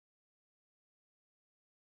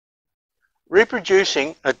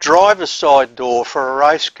Reproducing a driver's side door for a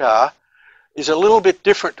race car is a little bit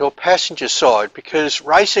different to a passenger side because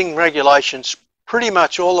racing regulations pretty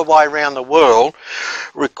much all the way around the world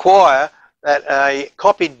require that a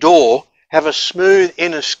copied door have a smooth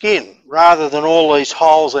inner skin rather than all these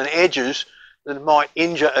holes and edges that might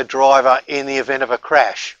injure a driver in the event of a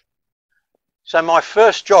crash. So my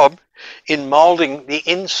first job in moulding the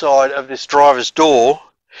inside of this driver's door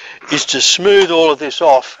is to smooth all of this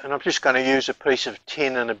off, and I'm just going to use a piece of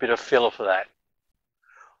tin and a bit of filler for that.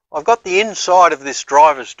 I've got the inside of this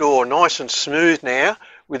driver's door nice and smooth now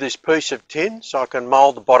with this piece of tin, so I can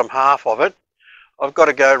mould the bottom half of it. I've got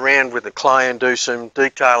to go around with the clay and do some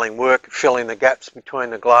detailing work, filling the gaps between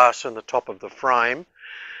the glass and the top of the frame.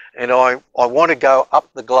 And I want to go up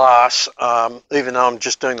the glass, even though I'm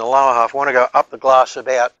just doing the lower half, I want to go up the glass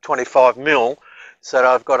about 25 mil, so that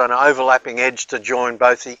I've got an overlapping edge to join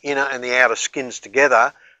both the inner and the outer skins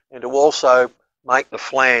together, and to also make the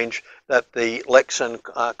flange that the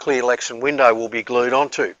clear Lexan window will be glued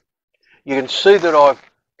onto. You can see that I've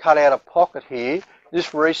cut out a pocket here.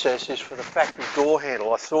 This recess is for the factory door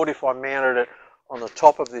handle. I thought if I mounted it on the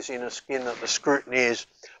top of this inner skin that the scrutineers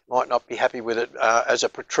might not be happy with it as a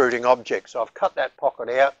protruding object. So I've cut that pocket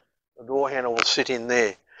out. The door handle will sit in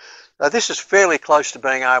there. Now this is fairly close to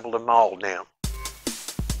being able to mould now.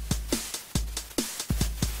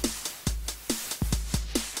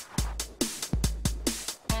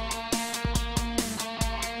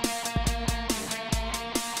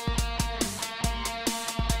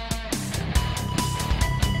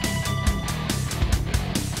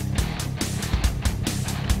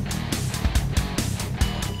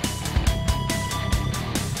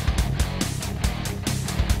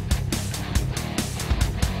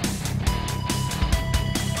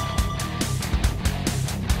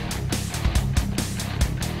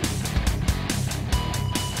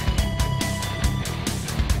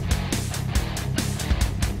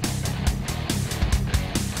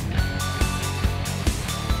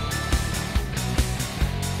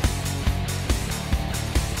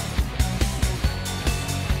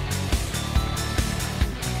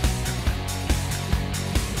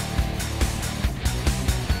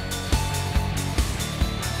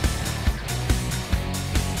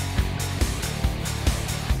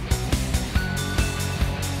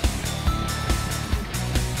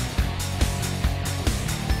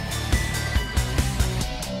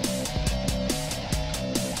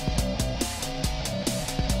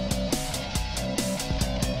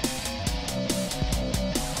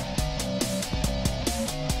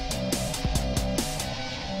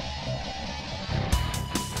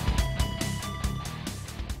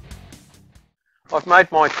 I've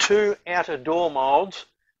made my two outer door moulds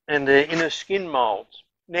and the inner skin moulds.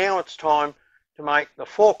 Now it's time to make the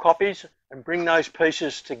 4 copies and bring those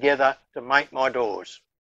pieces together to make my doors.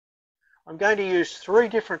 I'm going to use 3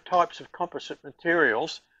 different types of composite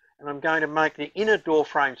materials, and I'm going to make the inner door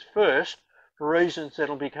frames first for reasons that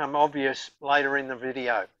will become obvious later in the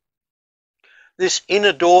video. This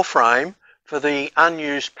inner door frame for the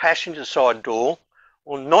unused passenger side door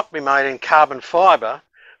will not be made in carbon fibre,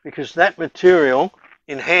 because that material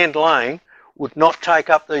in hand laying would not take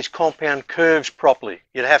up these compound curves properly.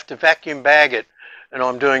 You'd have to vacuum bag it, and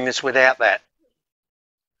I'm doing this without that.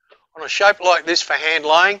 On a shape like this for hand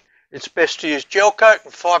laying, it's best to use gel coat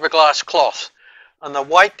and fiberglass cloth. And the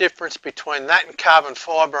weight difference between that and carbon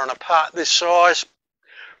fibre on a part this size,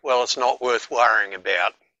 well, it's not worth worrying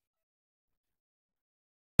about.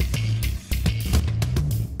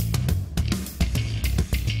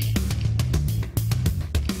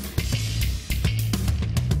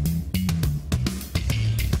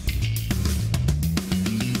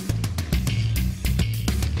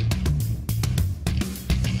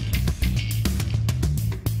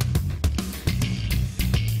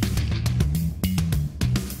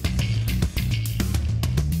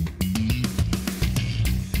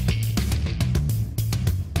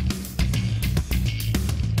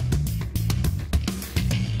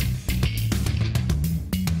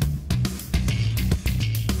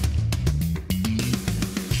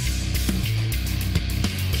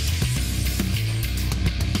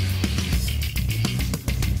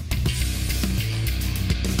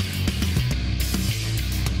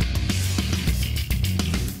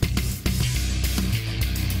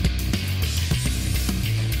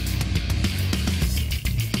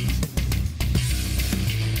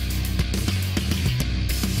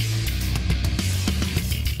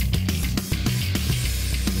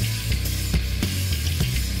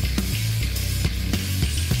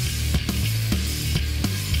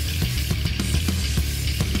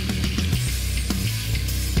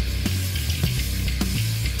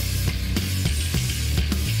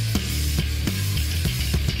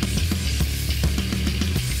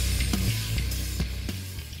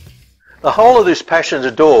 The whole of this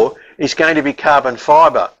passenger door is going to be carbon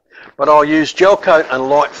fibre, but I'll use gel coat and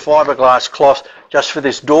light fiberglass cloth just for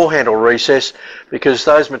this door handle recess, because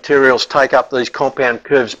those materials take up these compound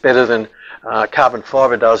curves better than carbon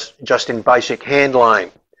fibre does just in basic hand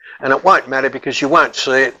laying. And it won't matter because you won't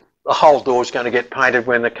see it. The whole door is going to get painted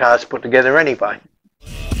when the car's put together anyway.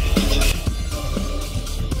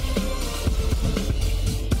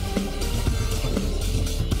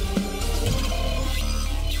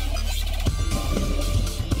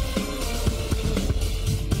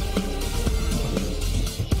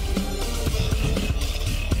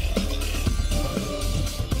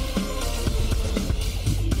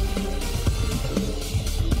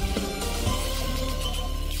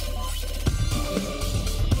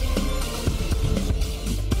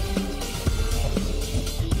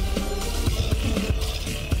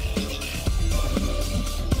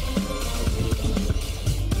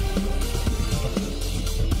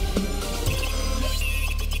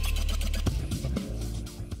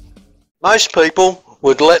 Most people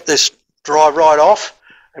would let this dry right off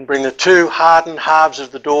and bring the two hardened halves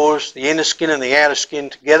of the doors, the inner skin and the outer skin,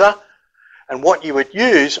 together. And what you would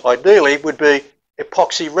use, ideally, would be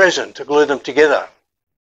epoxy resin to glue them together.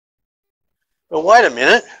 But wait a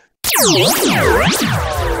minute.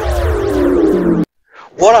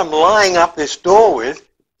 What I'm laying up this door with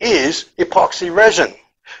is epoxy resin.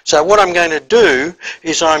 So what I'm going to do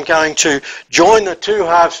is I'm going to join the two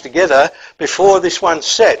halves together before this one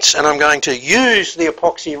sets, and I'm going to use the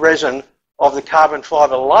epoxy resin of the carbon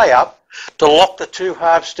fibre layup to lock the two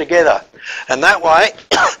halves together. And that way,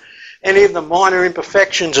 any of the minor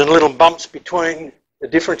imperfections and little bumps between the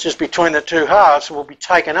differences between the two halves will be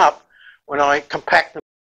taken up when I compact them.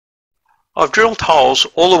 I've drilled holes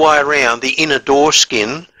all the way around the inner door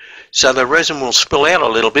skin so the resin will spill out a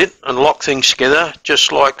little bit and lock things together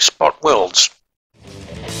just like spot welds.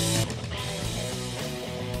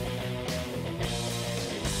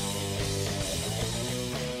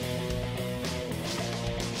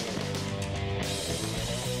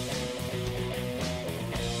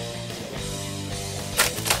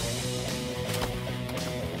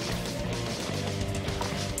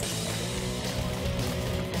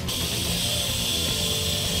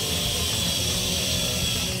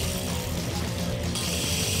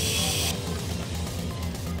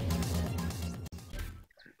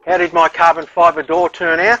 How did my carbon fibre door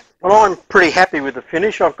turn out? Well, I'm pretty happy with the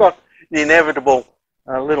finish. I've got the inevitable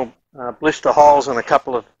little blister holes and a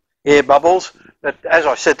couple of air bubbles, but as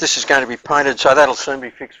I said, this is going to be painted, so that'll soon be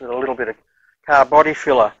fixed with a little bit of car body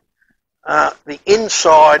filler. The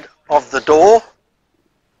inside of the door,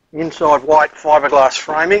 inside white fiberglass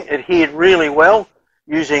framing, adhered really well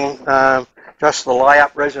using just the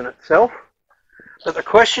layup resin itself. But the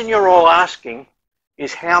question you're all asking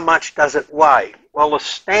is, how much does it weigh? Well, the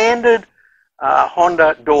standard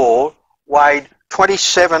Honda door weighed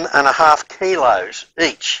 27.5 kilos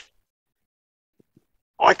each.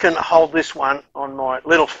 I can hold this one on my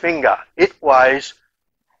little finger. It weighs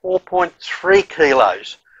 4.3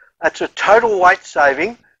 kilos. That's a total weight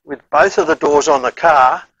saving with both of the doors on the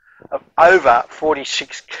car of over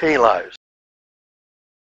 46 kilos.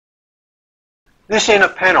 This inner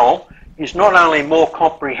panel is not only more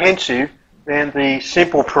comprehensive than the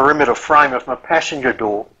simple perimeter frame of my passenger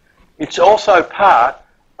door, it's also part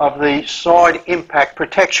of the side impact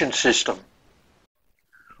protection system.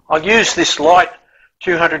 I'll use this light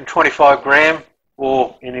 225 gram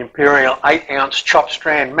or an Imperial 8-ounce chop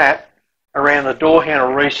strand mat around the door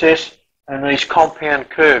handle recess and these compound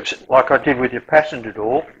curves like I did with your passenger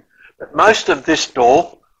door. But most of this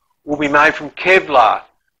door will be made from Kevlar,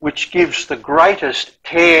 which gives the greatest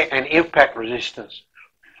tear and impact resistance,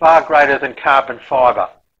 far greater than carbon fibre.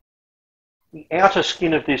 The outer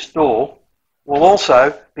skin of this door will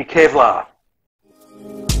also be Kevlar.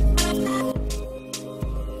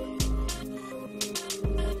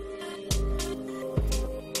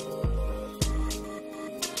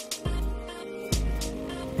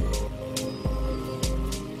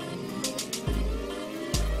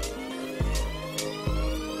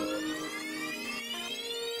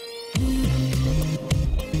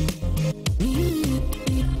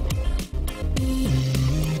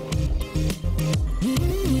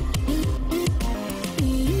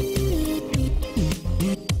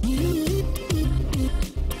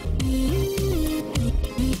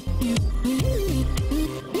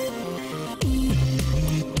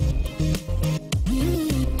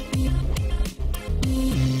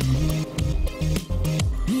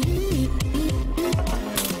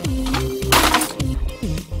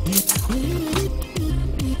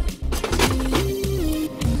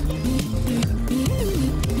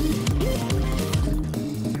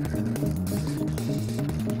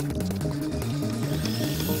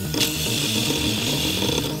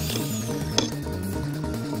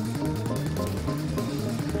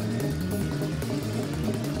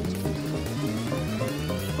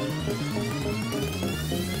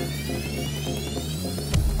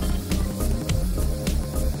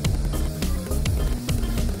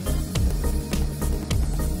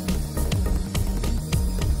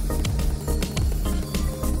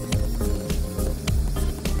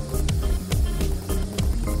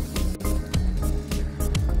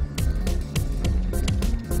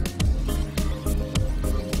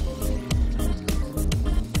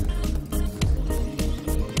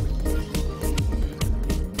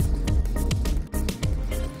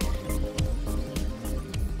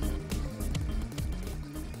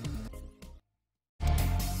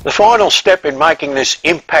 The final step in making this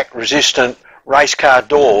impact-resistant race car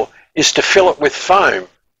door is to fill it with foam,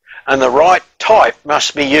 and the right type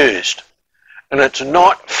must be used. And it's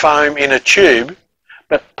not foam in a tube,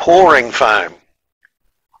 but pouring foam.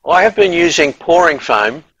 I have been using pouring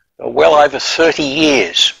foam for well over 30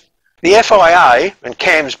 years. The FIA and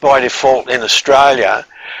CAMS by default in Australia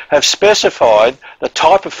have specified the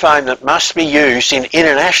type of foam that must be used in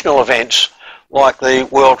international events like the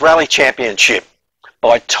World Rally Championship,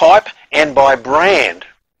 by type and by brand.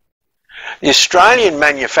 The Australian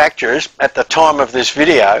manufacturers at the time of this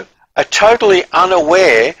video are totally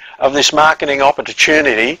unaware of this marketing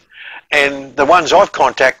opportunity, and the ones I've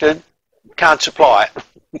contacted can't supply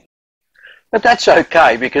it. But that's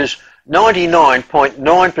okay, because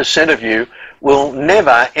 99.9% of you will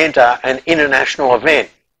never enter an international event.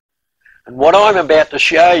 And what I'm about to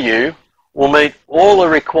show you will meet all the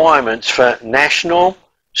requirements for national,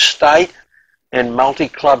 state and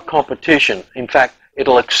multi-club competition. In fact,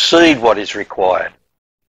 it'll exceed what is required.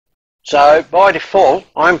 So by default,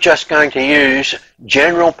 I'm just going to use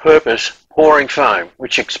general purpose pouring foam,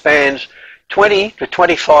 which expands 20 to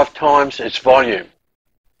 25 times its volume.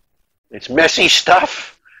 It's messy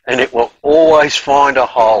stuff, and it will always find a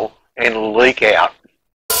hole and leak out.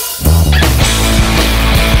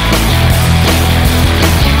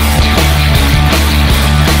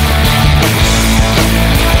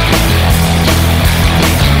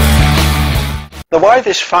 The way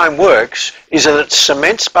this foam works is that it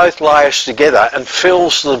cements both layers together and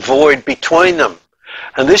fills the void between them,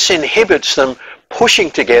 and this inhibits them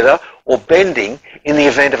pushing together or bending in the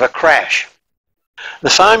event of a crash. The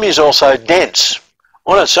foam is also dense.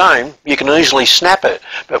 On its own, you can easily snap it,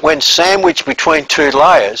 but when sandwiched between two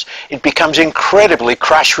layers, it becomes incredibly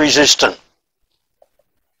crash resistant.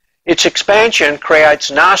 Its expansion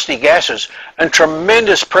creates nasty gases and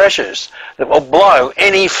tremendous pressures that will blow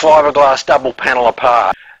any fiberglass double panel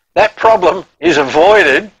apart. That problem is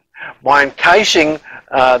avoided by encasing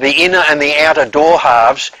the inner and the outer door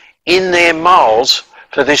halves in their moulds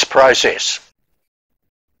for this process.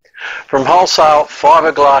 From wholesale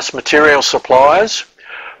fiberglass material suppliers,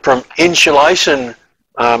 from insulation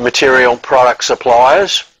material product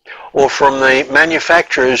suppliers, or from the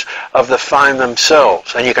manufacturers of the foam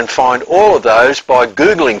themselves, and you can find all of those by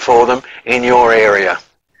Googling for them in your area.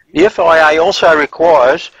 The FIA also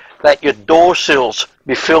requires that your door sills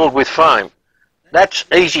be filled with foam. That's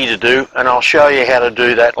easy to do, and I'll show you how to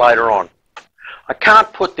do that later on. I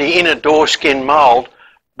can't put the inner door skin mould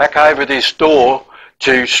back over this door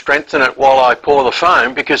to strengthen it while I pour the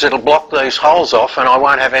foam, because it'll block these holes off and I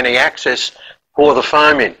won't have any access to pour the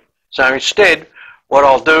foam in. So instead, what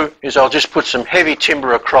I'll do is I'll just put some heavy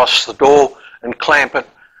timber across the door and clamp it,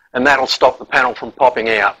 and that'll stop the panel from popping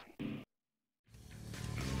out.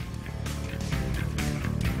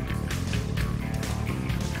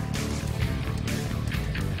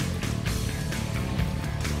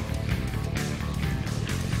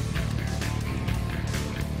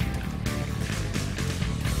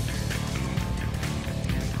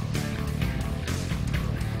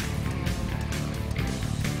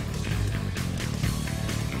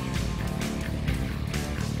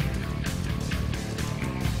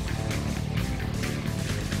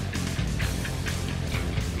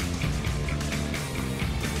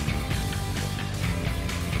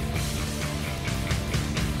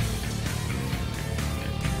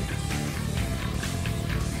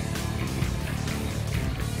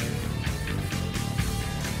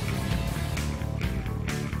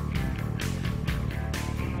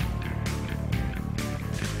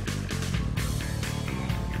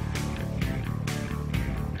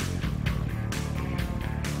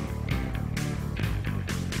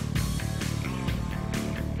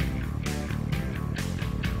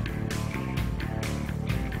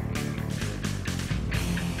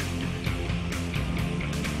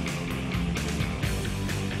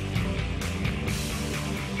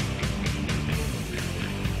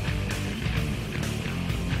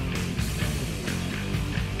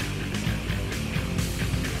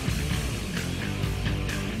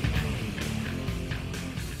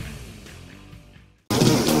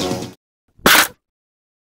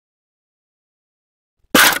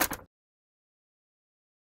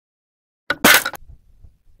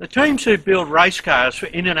 The teams who build race cars for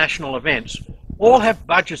international events all have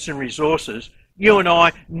budgets and resources you and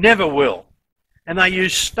I never will, and they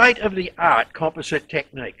use state-of-the-art composite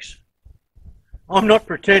techniques. I'm not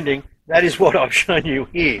pretending that is what I've shown you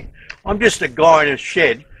here. I'm just a guy in a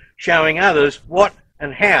shed showing others what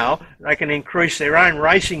and how they can increase their own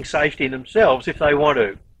racing safety themselves if they want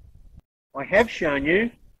to. I have shown you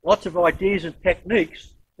lots of ideas and techniques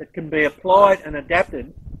that can be applied and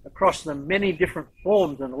adapted across the many different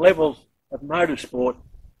forms and levels of motorsport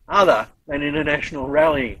other than international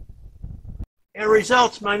rallying. Our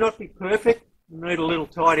results may not be perfect and need a little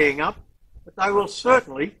tidying up, but they will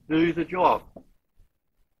certainly do the job.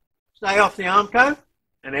 Stay off the Armco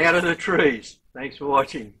and out of the trees. Thanks for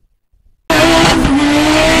watching.